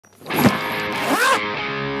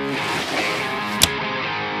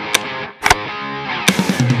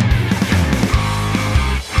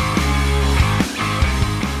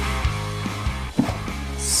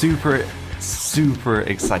super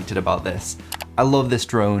excited about this. I love this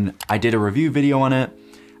drone. I did a review video on it,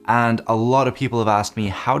 and a lot of people have asked me,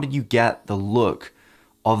 how did you get the look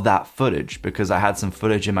of that footage? Because I had some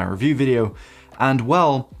footage in my review video, and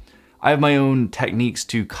well, I have my own techniques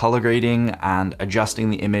to color grading and adjusting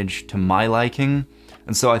the image to my liking.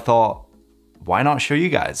 And so I thought, why not show you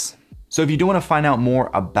guys? So if you do want to find out more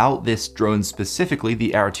about this drone specifically,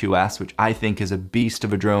 the Air 2S, which I think is a beast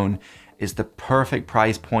of a drone, is the perfect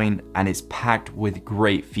price point and it's packed with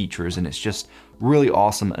great features and it's just really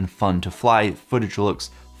awesome and fun to fly. Footage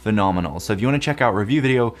looks phenomenal. So if you want to check out a review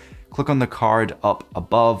video, click on the card up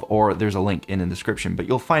above or there's a link in the description, but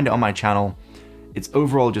you'll find it on my channel. It's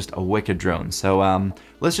overall just a wicked drone. So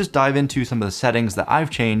let's just dive into some of the settings that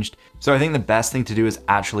I've changed. So I think the best thing to do is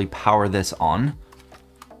actually power this on,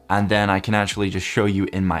 and then I can actually just show you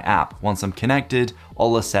in my app, once I'm connected,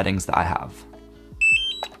 all the settings that I have.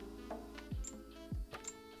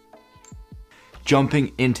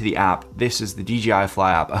 Jumping into the app, this is the DJI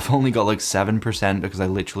Fly app. I've only got like 7% because I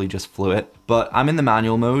literally just flew it, but I'm in the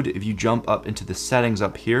manual mode. If you jump up into the settings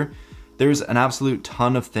up here, there's an absolute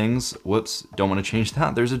ton of things. Whoops, don't want to change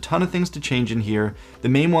that. There's a ton of things to change in here. The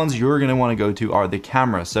main ones you're going to want to go to are the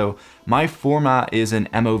camera. So my format is an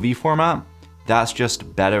MOV format. That's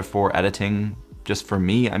just better for editing, just for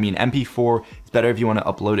me. I mean, MP4 is better if you want to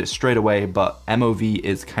upload it straight away, but MOV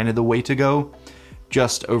is kind of the way to go.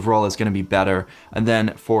 Just overall is going to be better. And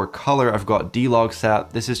then for color, I've got D-Log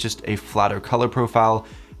set. This is just a flatter color profile.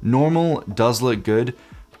 Normal does look good,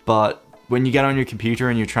 but when you get on your computer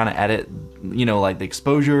and you're trying to edit, you know, like the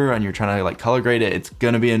exposure and you're trying to like color grade it, it's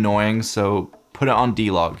going to be annoying. So put it on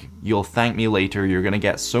D-Log. You'll thank me later. You're going to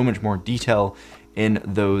get so much more detail in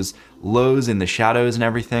those lows, in the shadows and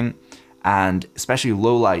everything. And especially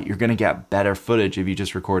low light, you're going to get better footage if you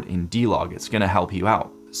just record in D-Log. It's going to help you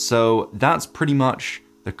out. So that's pretty much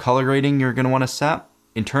the color grading you're going to want to set.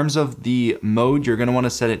 In terms of the mode, you're going to want to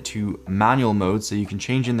set it to manual mode. So you can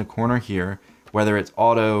change in the corner here, whether it's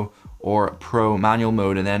auto or pro manual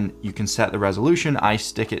mode, and then you can set the resolution. I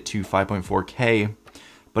stick it to 5.4K.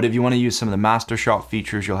 But if you want to use some of the master shot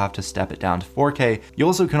features, you'll have to step it down to 4K. You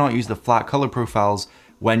also cannot use the flat color profiles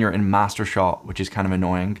when you're in master shot, which is kind of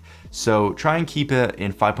annoying. So try and keep it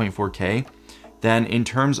in 5.4K. Then in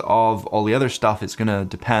terms of all the other stuff, it's gonna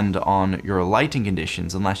depend on your lighting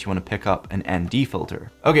conditions unless you wanna pick up an ND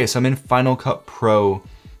filter. Okay, so I'm in Final Cut Pro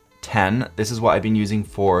 10. This is what I've been using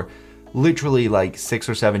for literally like 6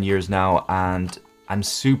 or 7 years now, and I'm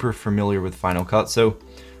super familiar with Final Cut. So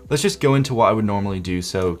let's just go into what I would normally do.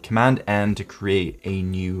 So Command N to create a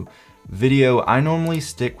new video. I normally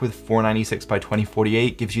stick with 496 by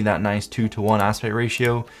 2048, gives you that nice 2:1 aspect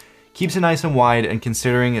ratio. Keeps it nice and wide, and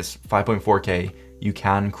considering it's 5.4K, you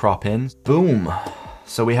can crop in. Boom.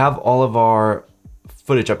 So we have all of our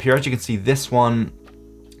footage up here. As you can see, this one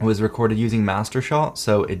was recorded using master shot,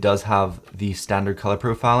 so it does have the standard color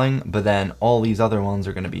profiling, but then all these other ones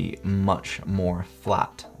are gonna be much more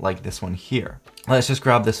flat, like this one here. Let's just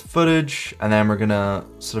grab this footage, and then we're gonna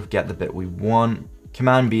sort of get the bit we want.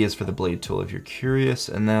 Command B is for the blade tool if you're curious,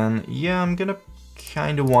 and then, yeah, I'm gonna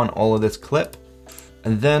kind of want all of this clip.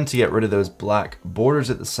 And then to get rid of those black borders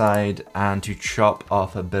at the side and to chop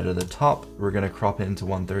off a bit of the top, we're gonna crop it into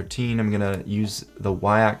 113. I'm gonna use the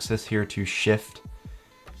Y-axis here to shift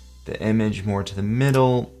the image more to the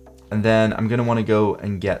middle. And then I'm gonna wanna go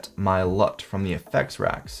and get my LUT from the effects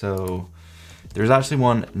rack. So there's actually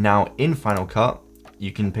one now in Final Cut.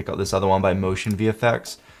 You can pick up this other one by Motion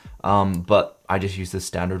VFX, but I just use the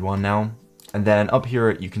standard one now. And then up here,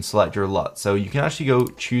 you can select your LUT. So you can actually go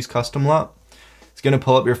choose custom LUT. It's gonna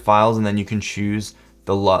pull up your files and then you can choose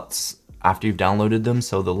the LUTs after you've downloaded them,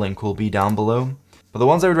 so the link will be down below. But the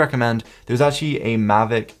ones I would recommend, there's actually a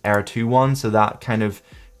Mavic Air 2 one, so that kind of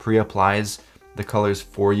pre-applies the colors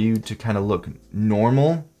for you to kind of look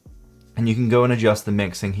normal. And you can go and adjust the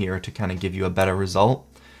mixing here to kind of give you a better result.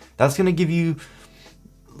 That's gonna give you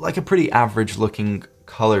like a pretty average looking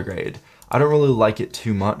color grade. I don't really like it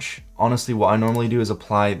too much. Honestly, what I normally do is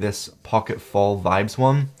apply this Pocket Fall Vibes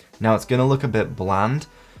one. Now it's gonna look a bit bland,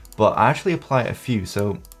 but I actually apply a few.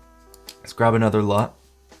 So let's grab another LUT,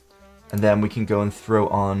 and then we can go and throw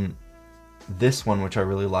on this one, which I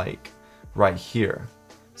really like right here.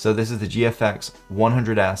 So this is the GFX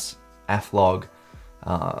 100S F-Log.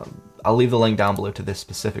 I'll leave the link down below to this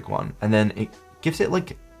specific one. And then it gives it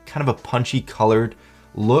like kind of a punchy colored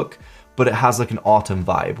look, but it has like an autumn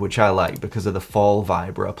vibe, which I like because of the fall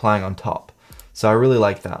vibe we're applying on top. So I really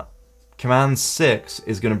like that. Command 6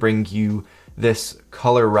 is going to bring you this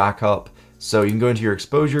color rack up. So you can go into your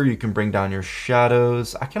exposure, you can bring down your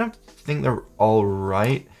shadows. I kind of think they're all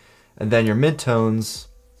right. And then your midtones,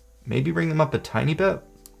 maybe bring them up a tiny bit,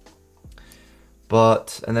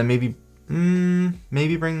 and then maybe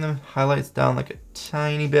bring the highlights down like a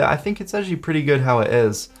tiny bit. I think it's actually pretty good how it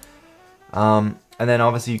is. And then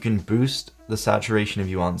obviously you can boost the saturation if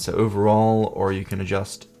you want. So overall, or you can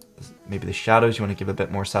adjust maybe the shadows. You want to give a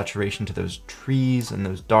bit more saturation to those trees and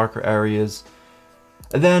those darker areas.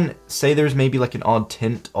 And then say there's maybe like an odd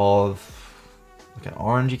tint of like an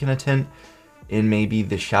orangey kind of tint in maybe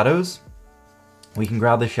the shadows. We can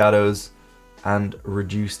grab the shadows and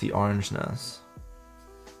reduce the orangeness.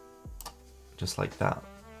 Just like that.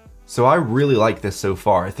 So I really like this so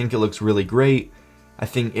far. I think it looks really great. I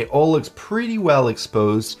think it all looks pretty well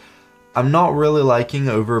exposed. I'm not really liking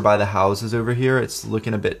over by the houses over here. It's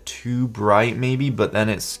looking a bit too bright maybe, but then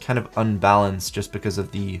it's kind of unbalanced just because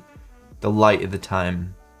of the light at the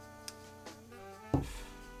time.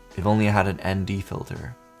 If only I had an ND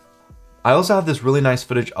filter. I also have this really nice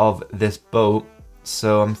footage of this boat.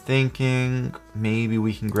 So I'm thinking maybe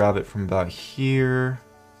we can grab it from about here.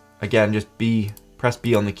 Again, just press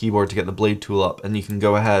B on the keyboard to get the blade tool up, and you can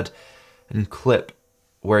go ahead and clip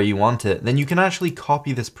where you want it. Then you can actually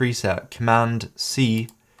copy this preset, Command C,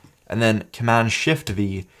 and then Command Shift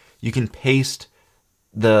V. You can paste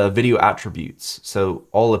the video attributes. So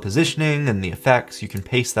all the positioning and the effects, you can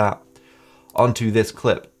paste that onto this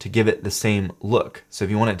clip to give it the same look. So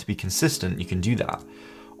if you want it to be consistent, you can do that.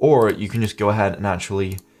 Or you can just go ahead and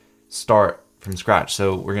actually start from scratch.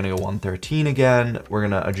 So we're gonna go 113 again. We're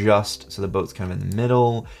gonna adjust so the boat's kind of in the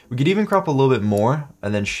middle. We could even crop a little bit more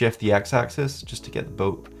and then shift the x-axis just to get the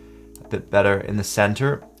boat a bit better in the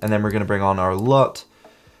center. And then we're gonna bring on our LUT.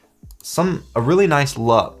 A really nice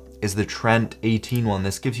LUT is the Trent 18 one.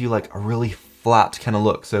 This gives you like a really flat kind of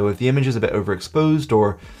look. So if the image is a bit overexposed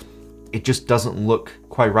or it just doesn't look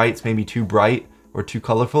quite right, it's maybe too bright or too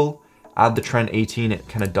colorful, add the Trent 18, it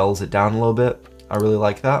kind of dulls it down a little bit. I really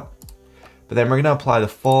like that. But then we're gonna apply the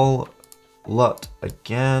full LUT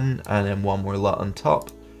again, and then one more LUT on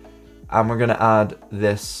top. And we're gonna add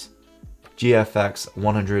this GFX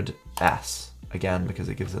 100S again, because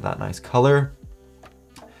it gives it that nice color.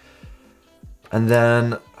 And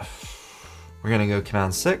then we're gonna go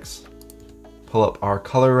Command 6, pull up our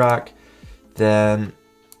color rack, then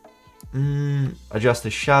adjust the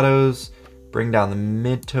shadows, bring down the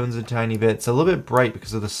mid-tones a tiny bit. It's a little bit bright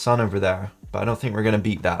because of the sun over there, but I don't think we're gonna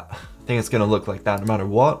beat that. I think it's gonna look like that no matter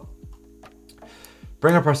what.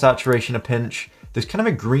 Bring up our saturation a pinch. There's kind of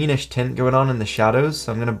a greenish tint going on in the shadows,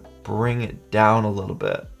 so I'm gonna bring it down a little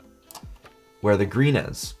bit where the green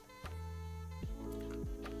is.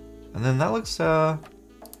 And then that looks, that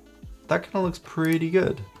kind of looks pretty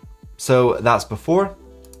good. So that's before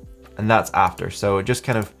and that's after. So it just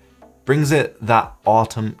kind of brings it that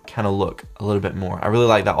autumn kind of look a little bit more. I really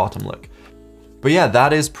like that autumn look. But yeah,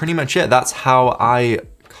 that is pretty much it. That's how I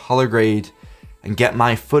color grade and get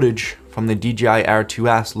my footage from the DJI Air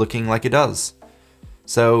 2S looking like it does.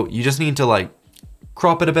 So you just need to like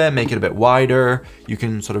crop it a bit, make it a bit wider. You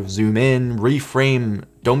can sort of zoom in, reframe.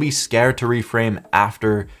 Don't be scared to reframe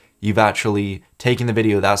after you've actually taken the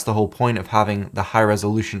video. That's the whole point of having the high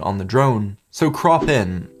resolution on the drone. So crop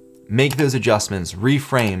in, make those adjustments,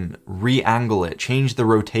 reframe, re-angle it, change the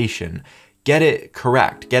rotation, get it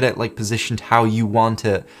correct, get it like positioned how you want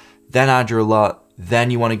it, then add your LUT.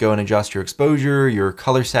 Then you want to go and adjust your exposure, your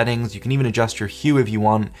color settings. You can even adjust your hue if you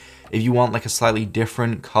want. If you want like a slightly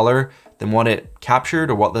different color than what it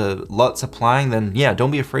captured or what the LUT's applying, then yeah,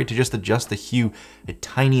 don't be afraid to just adjust the hue a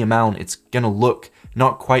tiny amount. It's gonna look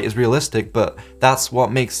not quite as realistic, but that's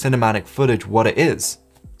what makes cinematic footage what it is.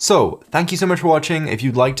 So thank you so much for watching. If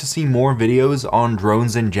you'd like to see more videos on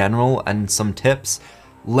drones in general and some tips,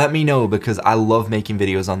 let me know because I love making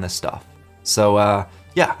videos on this stuff. So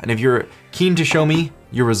yeah, and if you're keen to show me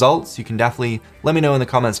your results, you can definitely let me know in the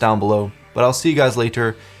comments down below. But I'll see you guys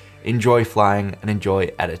later. Enjoy flying and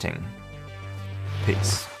enjoy editing.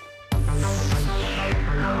 Peace.